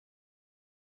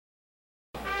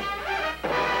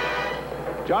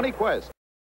Johnny Quest.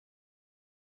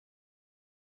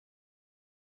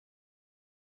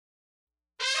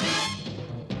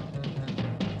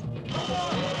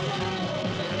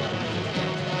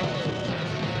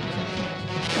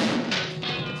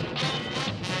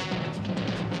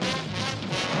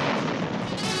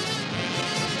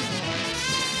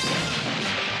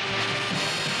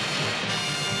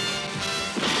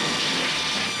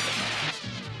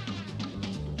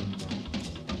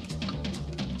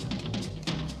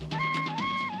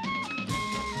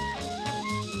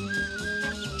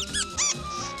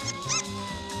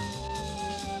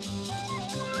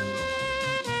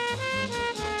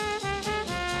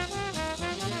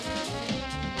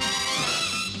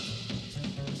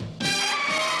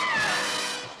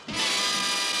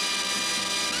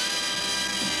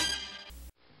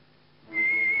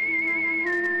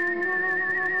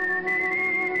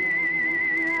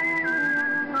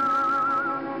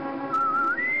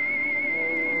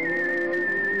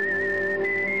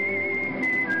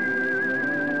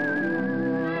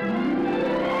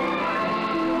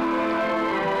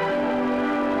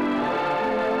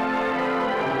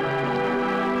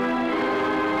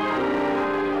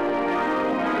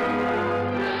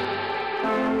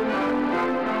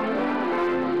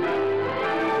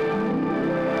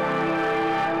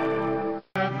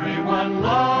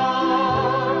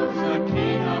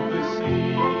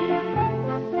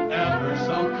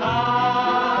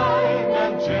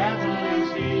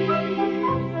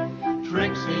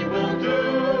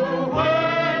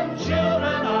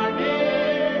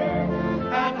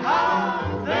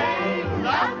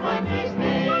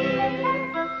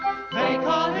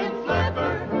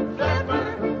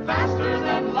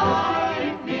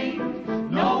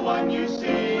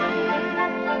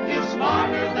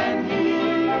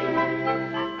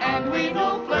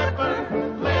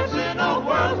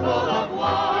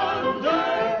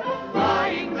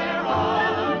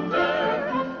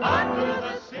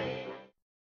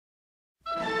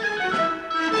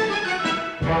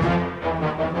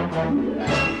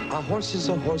 A horse is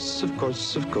a horse, of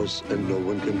course, and no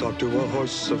one can talk to a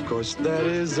horse, of course. That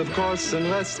is, of course,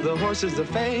 unless the horse is the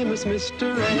famous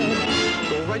Mr. Ed.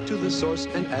 Go right to the source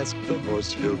and ask the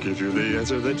horse. He'll give you the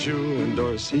answer that you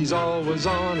endorse. He's always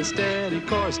on a steady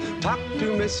course. Talk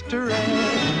to Mr.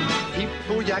 Ed.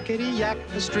 People yakety-yak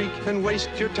the streak and waste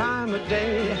your time a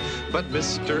day. But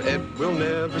Mr. Ed will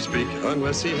never speak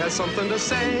unless he has something to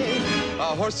say.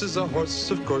 A horse is a horse,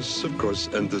 of course,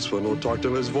 and this one will talk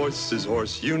till his voice is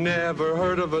hoarse. You never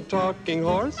heard of a talking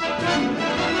horse?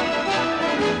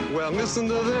 Well, listen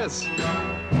to this.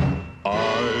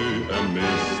 I am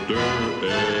Mr.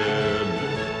 Ed.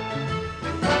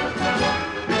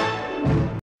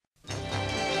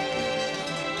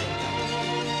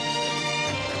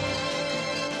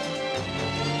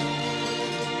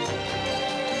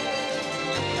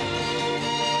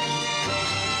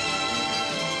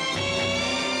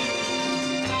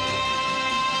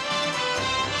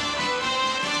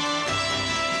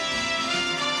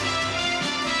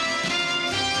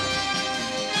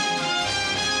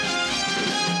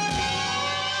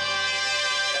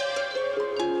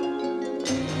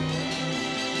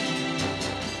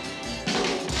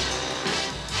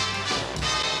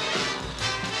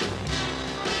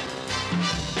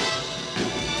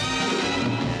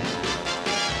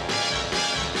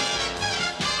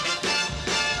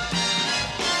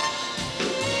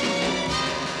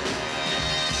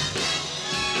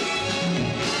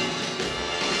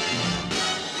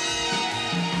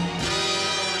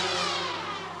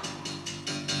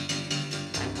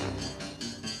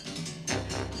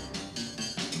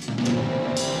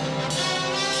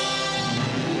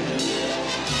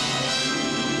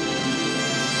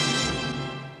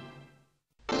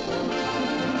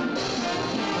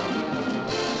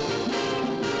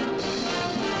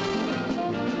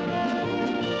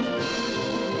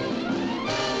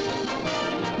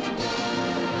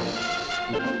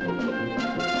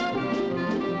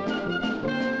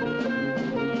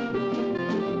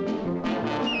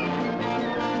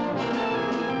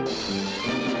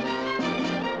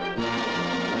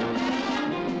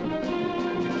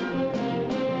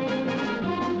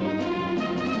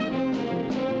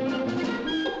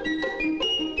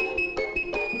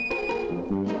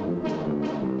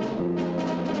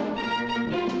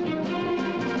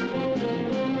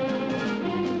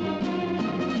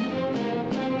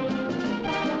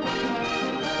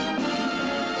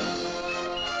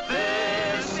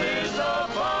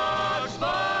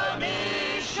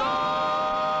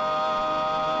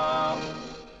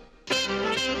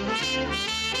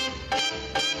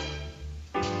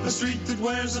 A street that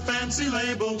wears a fancy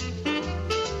label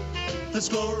that's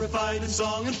glorified in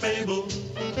song and fable.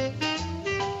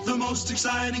 The most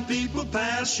exciting people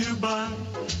pass you by,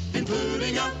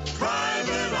 including a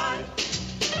private eye.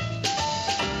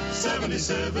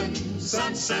 77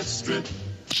 Sunset Strip,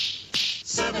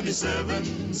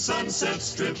 77 Sunset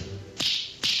Strip,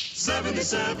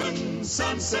 77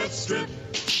 Sunset Strip.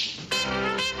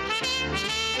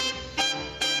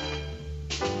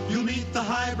 You'll meet the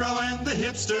highbrow and the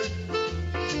hipster,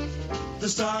 the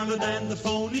starlet and the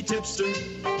phony tipster.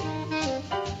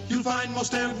 You'll find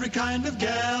most every kind of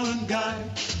gal and guy,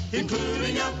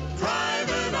 including a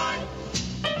private eye.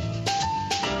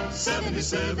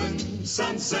 77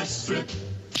 Sunset Strip,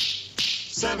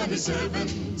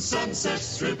 77 Sunset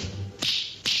Strip,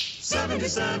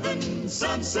 77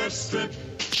 Sunset Strip.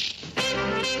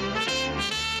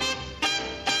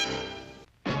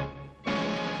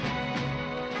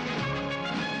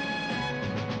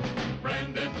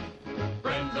 Branded,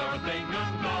 friends are a thing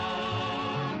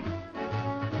unknown.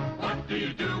 What do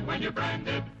you do when you're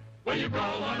branded? Well, you go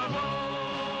on alone.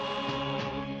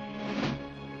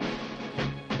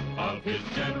 Of his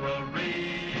General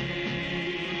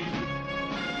Reed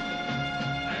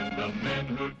and the men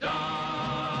who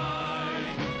died,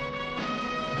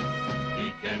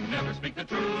 he can never speak the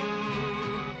truth.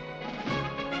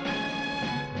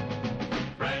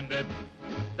 Branded,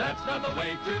 that's not the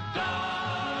way to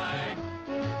die.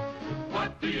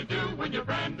 What do you do when you're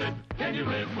branded? Can you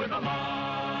live with a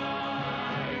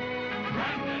lie?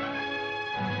 Branded.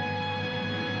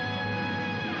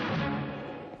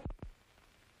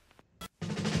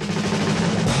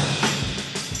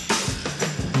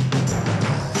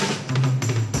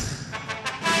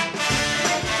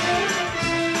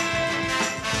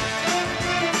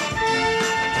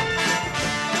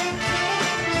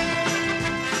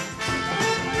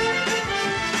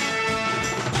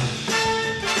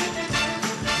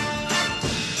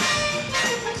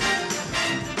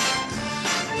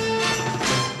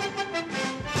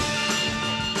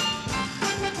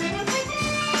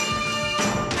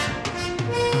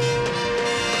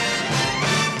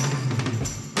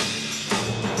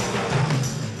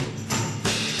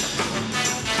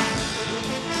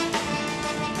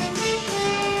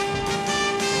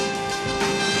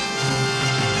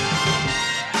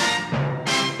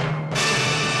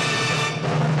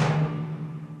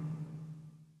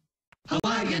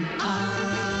 Hawaiian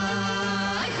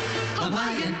eye,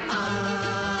 Hawaiian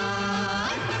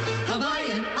eye,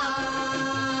 Hawaiian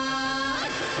eye.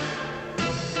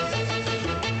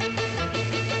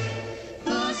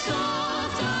 The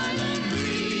soft island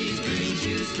breeze brings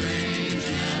you strange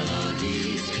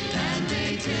melodies, and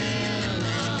they tell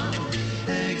of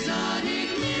exotic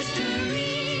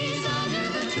mysteries under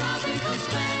the tropical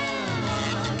spell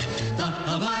of the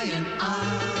Hawaiian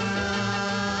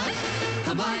eye,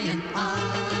 Hawaiian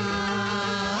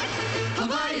eye,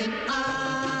 Hawaiian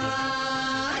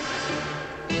eye.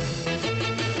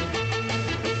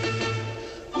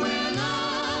 Where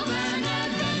love and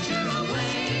adventure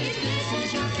await, this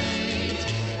is your fate,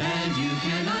 and you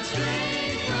cannot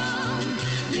stray from,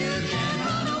 you can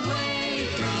run away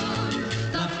from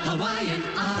the Hawaiian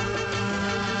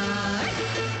eye,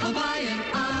 Hawaiian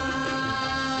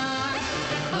eye,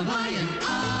 Hawaiian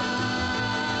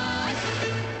eye.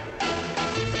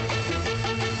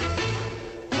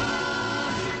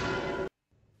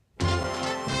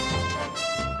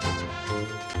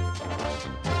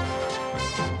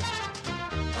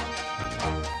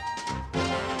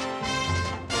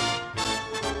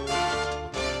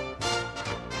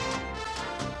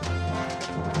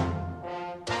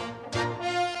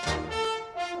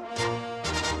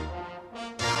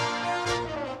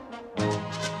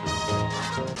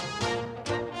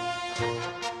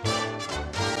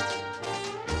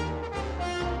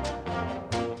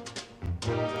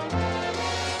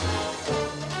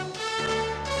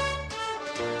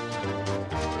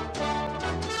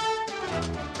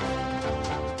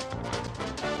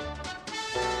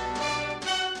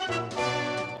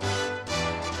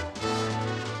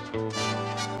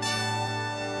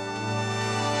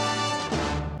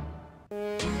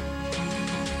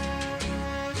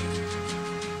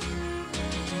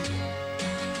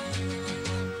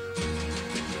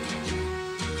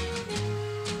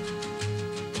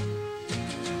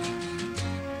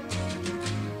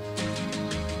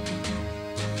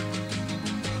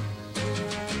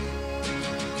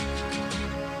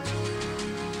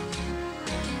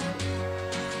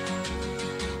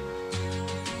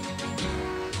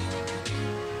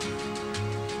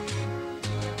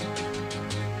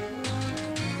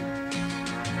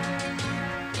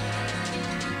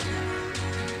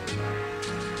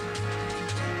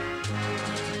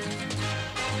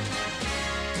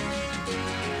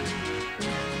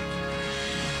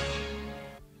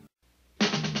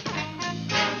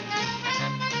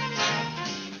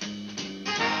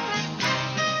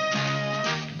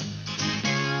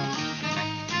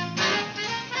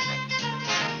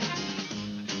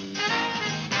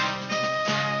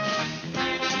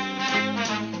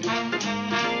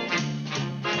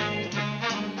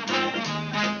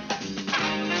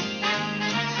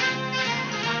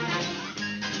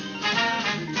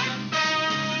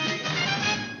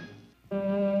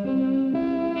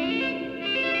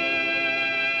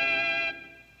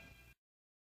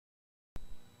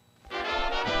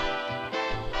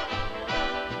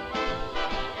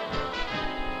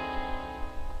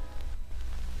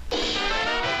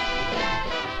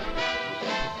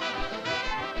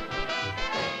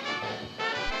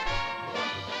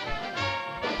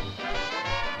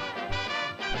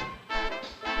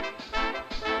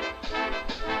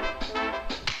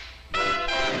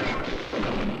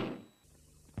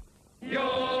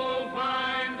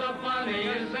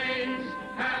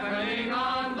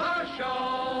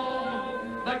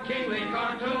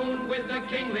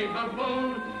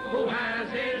 buffoon who has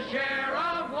his share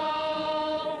of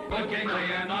woe. But King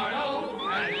Leonardo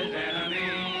and his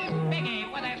enemies.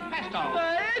 Biggie with his pistol.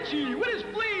 Itchy with his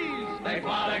fleas. They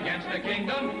plot against the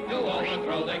kingdom to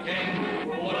overthrow the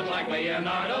king. Who looks like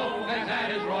Leonardo has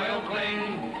had his royal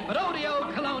fling. But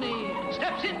Odio Coloni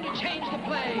steps in to change the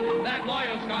play. That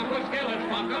loyal Scot with skill and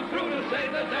spunk comes through to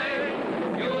save the day.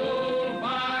 You'll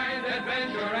find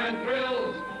adventure and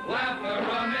thrills, laughter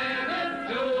a minute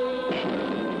too.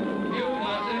 You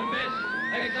mustn't miss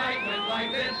excitement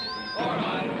like this, or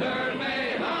Hunter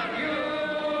may hunt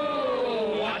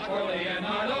you. Watch for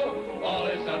Leonardo, all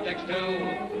his subjects too.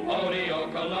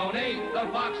 Odio Coloni, the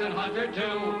fox and hunter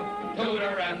too.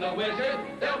 Tutor and the wizard,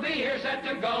 they'll be here set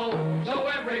to go. So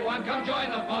everyone come join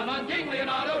the fun on King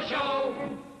Leonardo Show.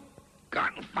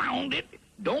 Confound it.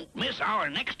 Don't miss our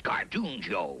next cartoon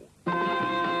show.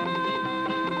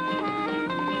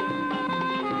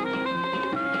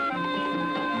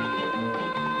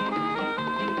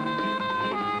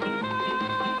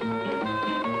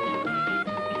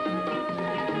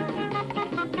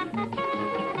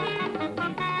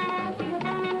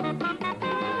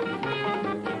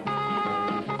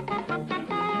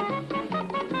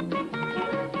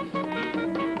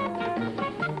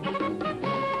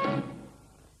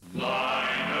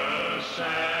 Linus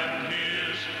and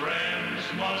his friends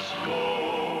must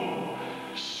go,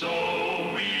 so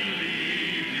we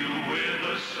leave you with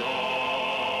a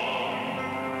song.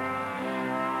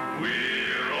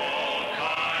 We're all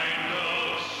kind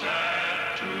of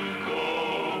sad to go,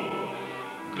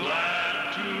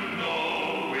 glad to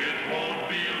know it won't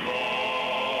be long.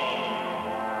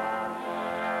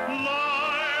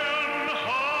 Lion-hearted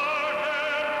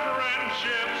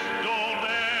friendships don't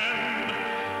end.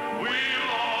 We'll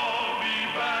all be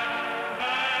back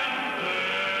and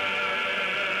then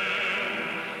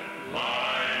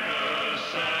Linus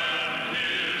and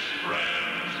his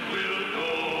friends will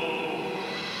go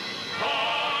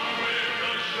on with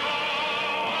the show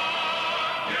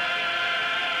again.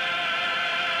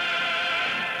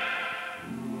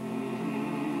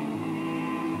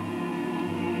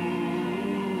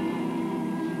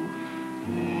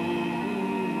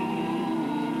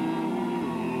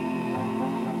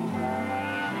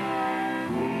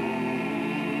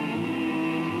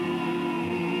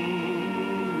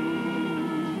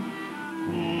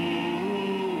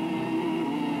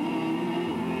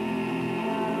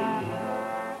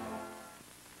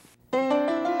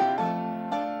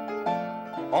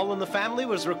 All in the Family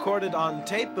was recorded on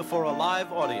tape before a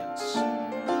live audience.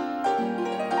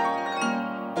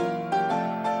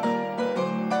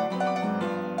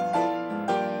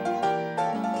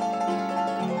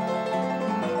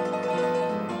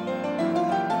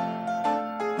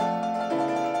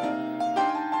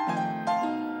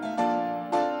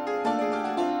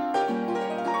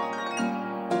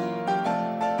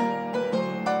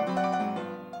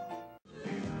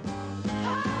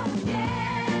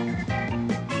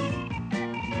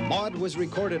 Maude was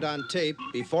recorded on tape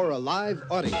before a live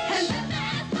audience.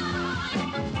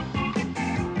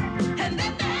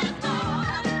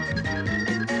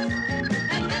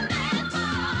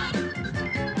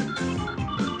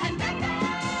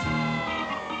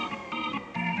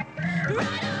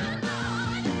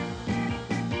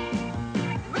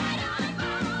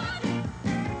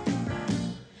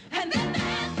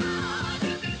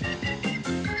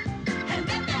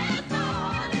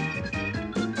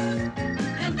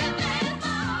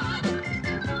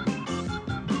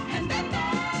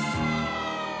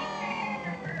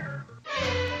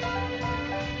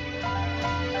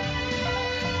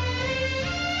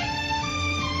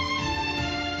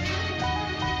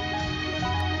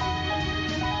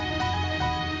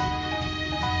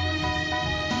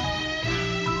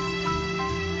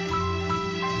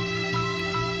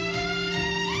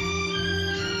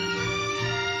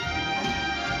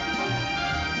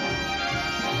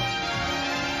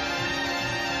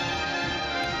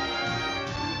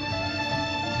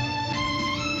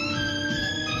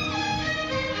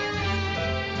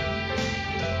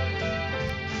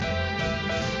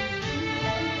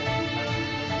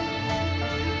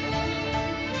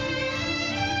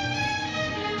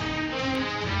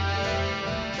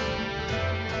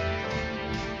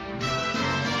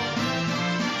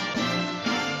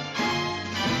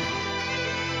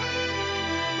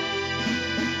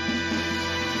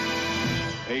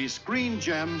 A Screen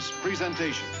Gems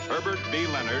presentation. Herbert B.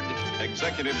 Leonard,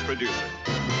 executive producer.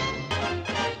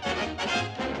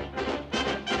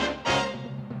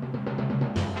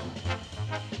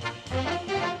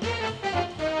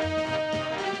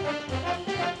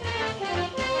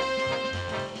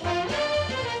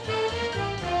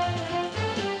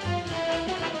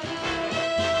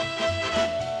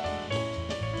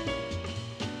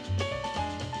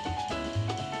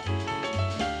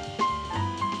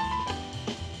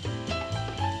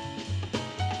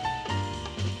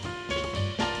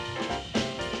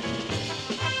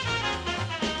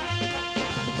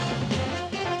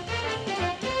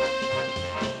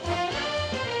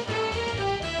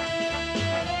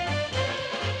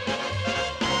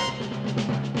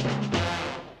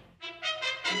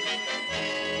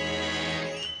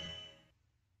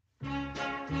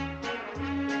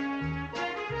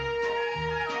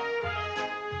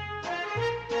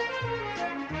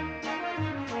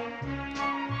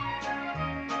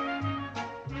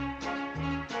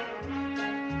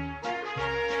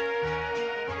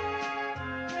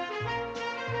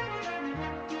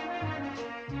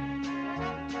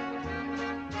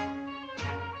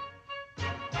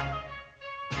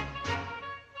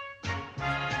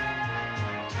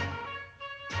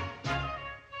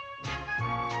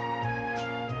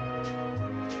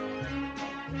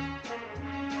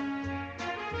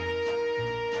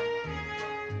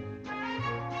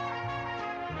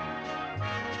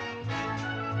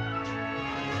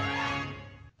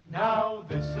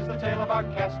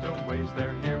 are castaways,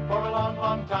 they're here for a long,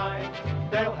 long time.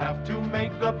 They'll have to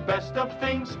make the best of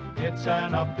things, it's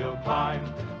an uphill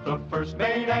climb. The first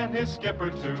mate and his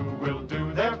skipper too will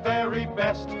do their very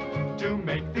best to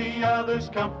make the others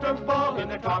comfortable in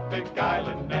the tropic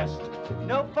island nest.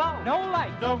 No phone, no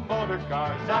light, no motor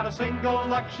cars, not a single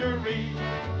luxury.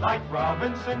 Like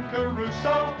Robinson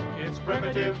Crusoe, it's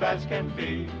primitive as can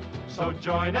be. So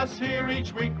join us here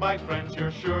each week, my friends,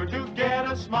 you're sure to get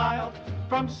a smile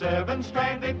from 7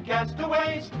 stranded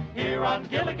castaways here on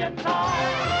Gilligan's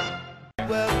Island.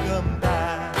 Welcome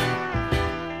back.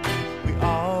 We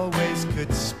always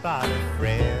could spot a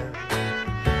friend.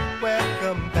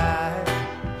 Welcome back.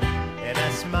 And I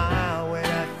smile when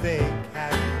I think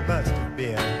how you must have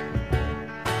been.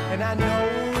 And I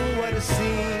know what a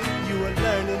scene you were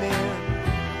learning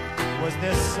in. Was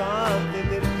there something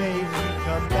that made you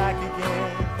come back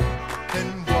again?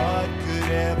 And what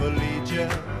could ever lead you?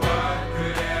 What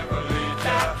could ever lead you?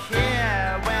 Back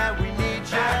here where we need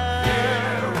you. Back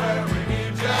here where we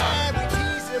need you. Yeah, we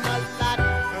tease him a lot,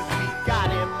 'cause we got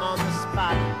him on the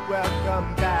spot.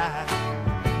 Welcome back.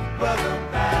 Welcome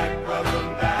back,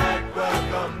 welcome back,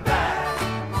 welcome back.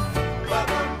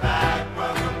 Welcome back,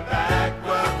 welcome back,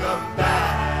 welcome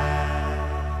back.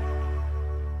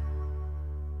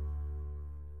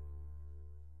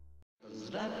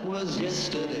 That was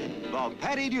yesterday. The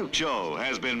Patty Duke Show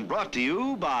has been brought to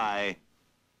you by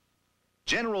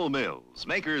General Mills,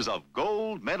 makers of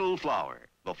Gold Medal Flour.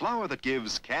 The flour that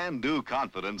gives can-do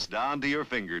confidence down to your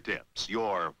fingertips,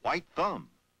 your white thumb.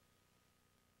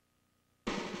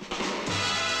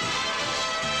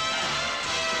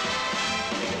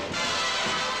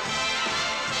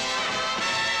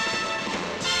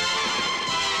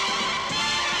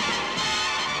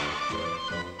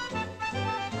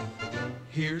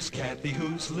 Here's Kathy,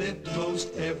 who's lived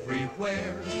most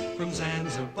everywhere, from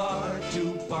Zanzibar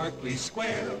to Berkeley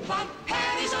Square. But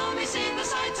Patty's only seen the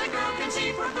sights a girl can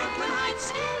see from Brooklyn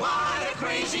Heights. What a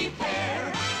crazy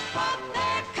pair! But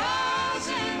they're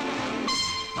cousins,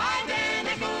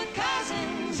 identical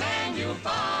cousins, and you'll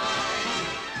find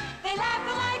they laugh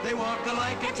alike, They walk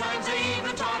alike, at times they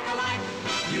even talk alike.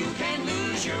 You can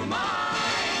lose your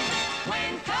mind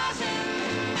when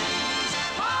cousins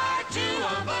are two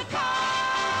of a kind.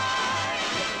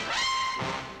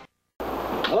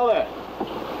 Hello there.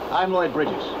 I'm Lloyd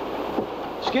Bridges.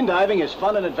 Skin diving is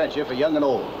fun and adventure for young and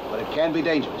old, but it can be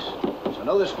dangerous. So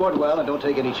know the sport well and don't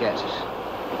take any chances.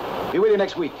 Be with you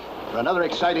next week for another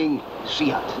exciting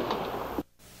sea hunt.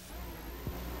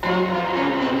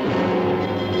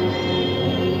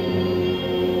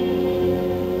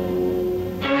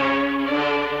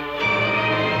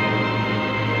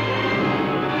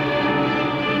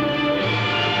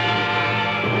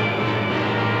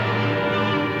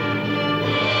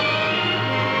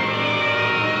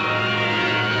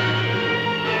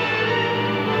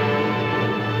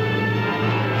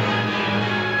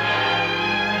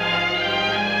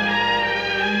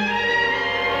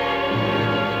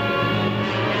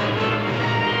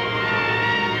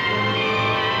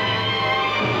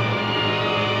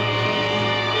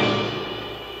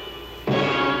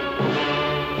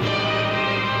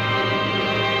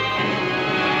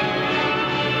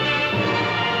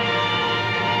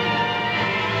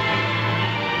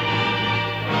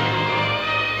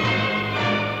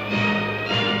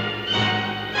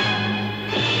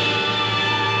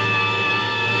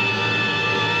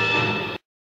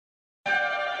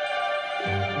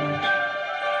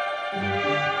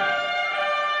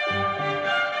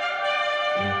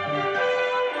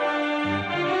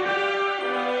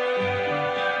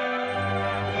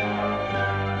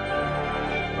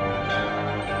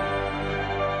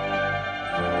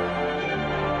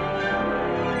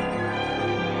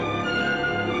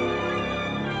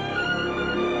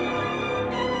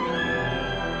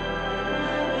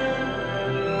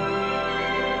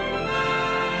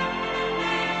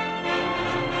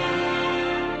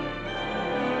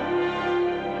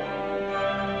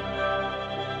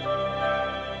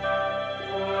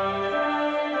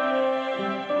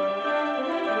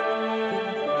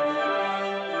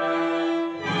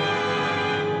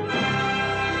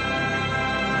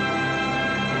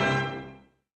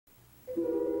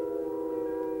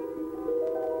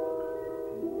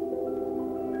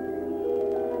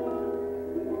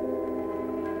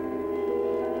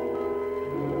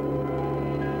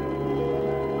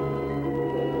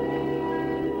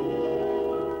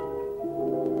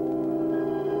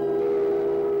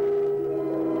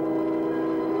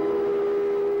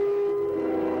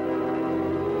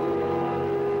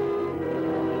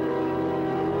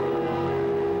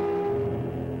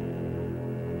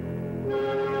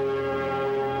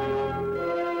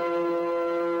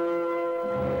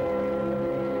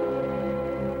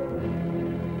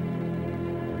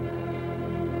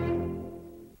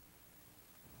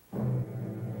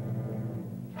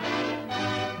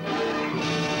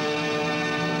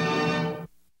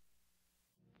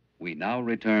 now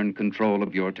return control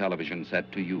of your television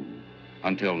set to you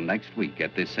until next week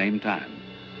at this same time,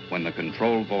 when the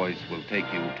control voice will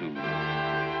take you to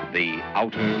the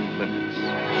outer limits.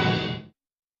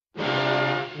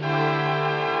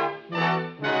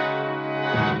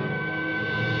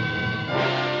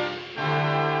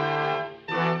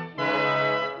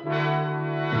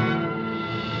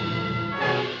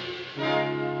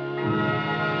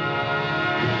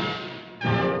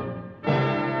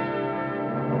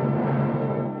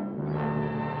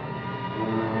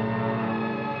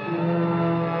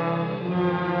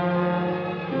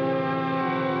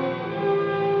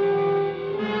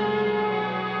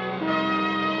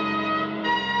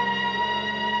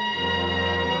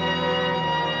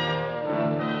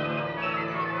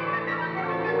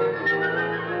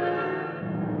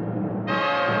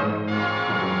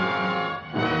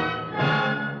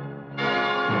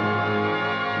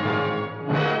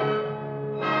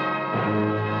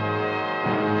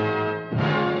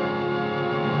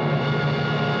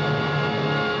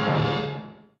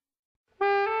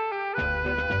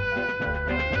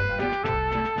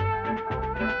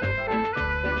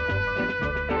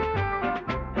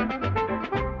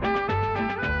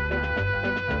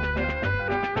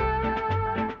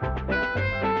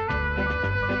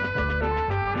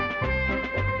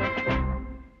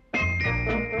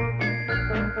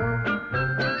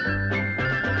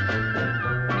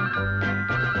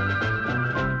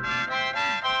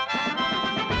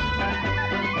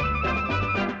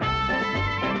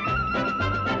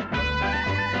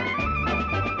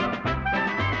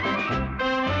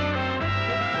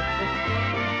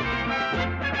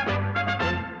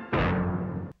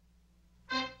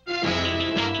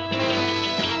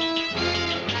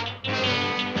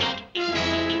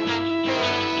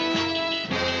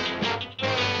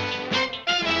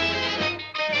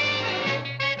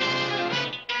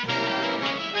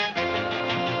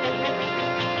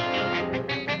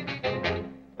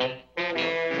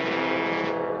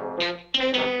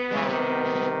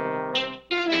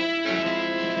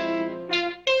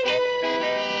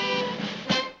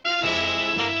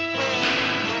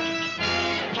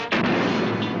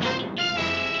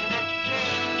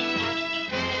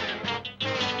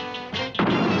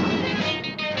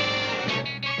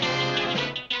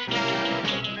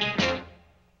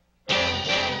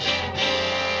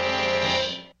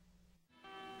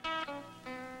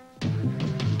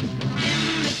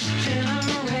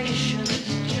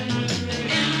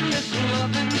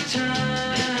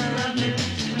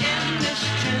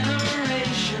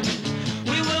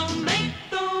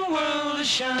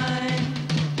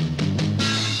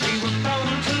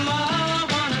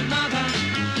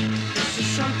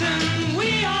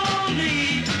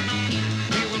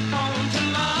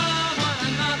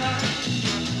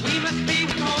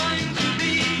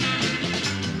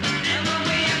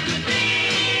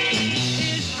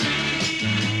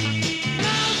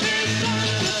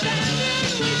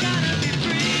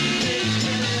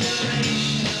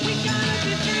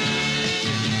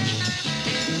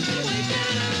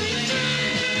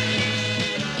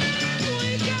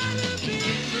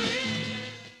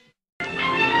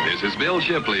 This is Bill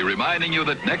Shipley reminding you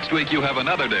that next week you have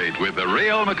another date with the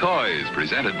Real McCoys,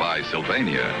 presented by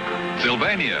Sylvania.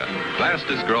 Sylvania,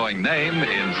 fastest growing name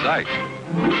in sight.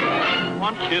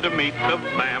 Want you to meet the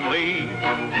family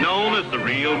known as the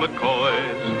Real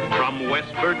McCoys. From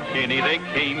West Virginia they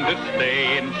came to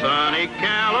stay in sunny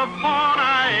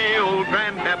California. Old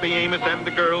Grandpappy Amos and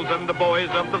the girls and the boys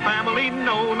of the family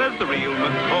known as the Real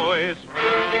McCoys.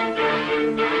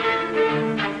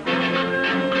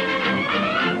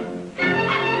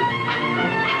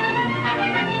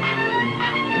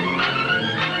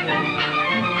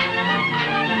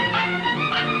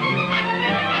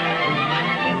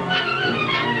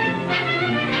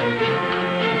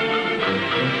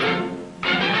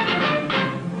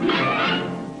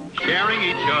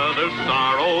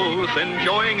 Sorrows,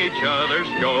 enjoying each other's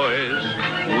joys.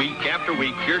 Week after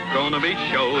week you're gonna be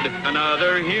showed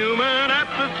another human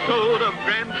episode of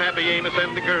Grandpappy Amos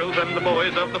and the girls and the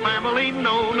boys of the family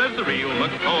known as the Real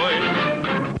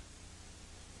McCoys.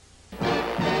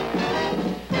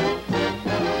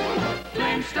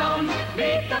 Flintstones,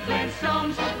 meet the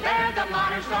Flintstones, they're the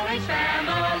modern Stone Age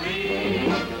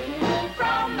family.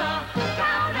 From the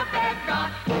town of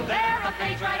Bedrock, they're a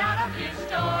page right out of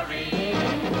history.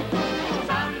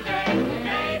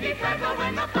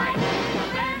 When the fight,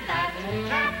 then that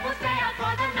chap will stay out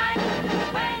for the night.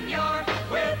 When you're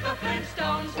with the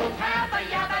Flintstones, have a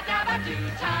yabba dabba do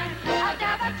time, a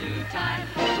dabba do time.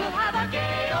 We'll have a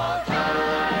gay old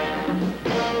time.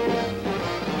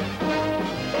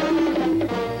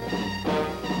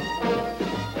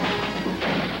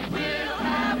 We're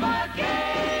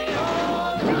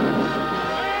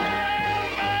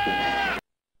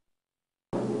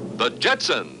The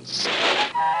Jetsons.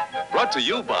 Brought to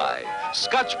you by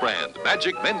Scotch Brand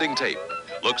Magic Mending Tape.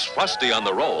 Looks frosty on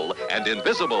the roll and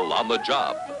invisible on the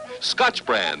job. Scotch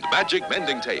Brand Magic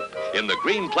Mending Tape in the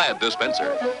green plaid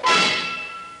dispenser.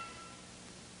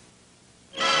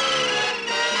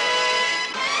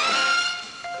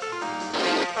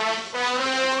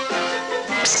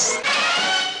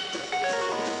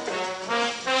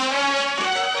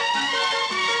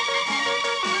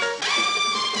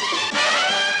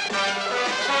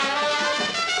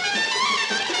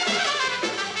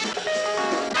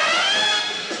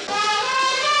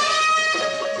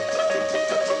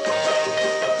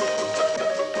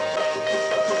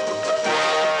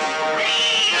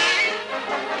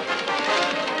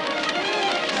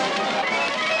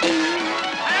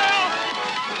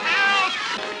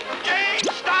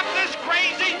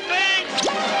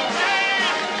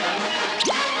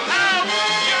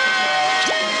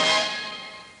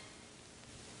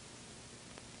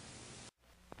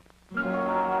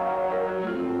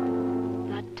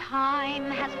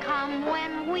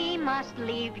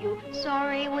 Leave you.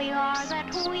 Sorry we are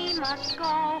that we must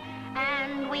go,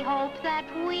 and we hope that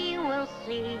we will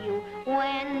see you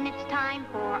when it's time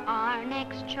for our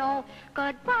next show.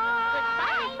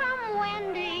 Goodbye from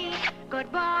Wendy.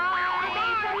 Goodbye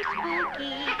from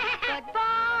Spooky.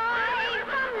 Goodbye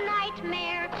from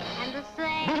Nightmare and the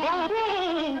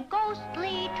same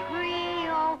ghostly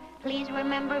trio. Please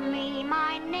remember me.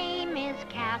 My name is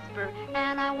Casper,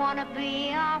 and I want to be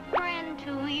a friend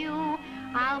to you.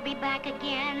 I'll be back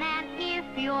again, and if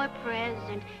you're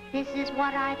present, this is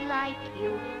what I'd like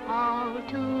you all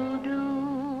to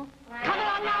do. Come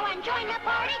along now and join the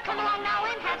party. Come along now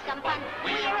and have some fun.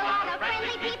 We're a lot of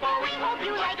friendly people. We hope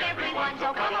you like everyone.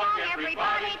 So come along,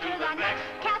 everybody, to the next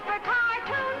Casper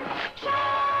Cartoon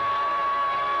Show.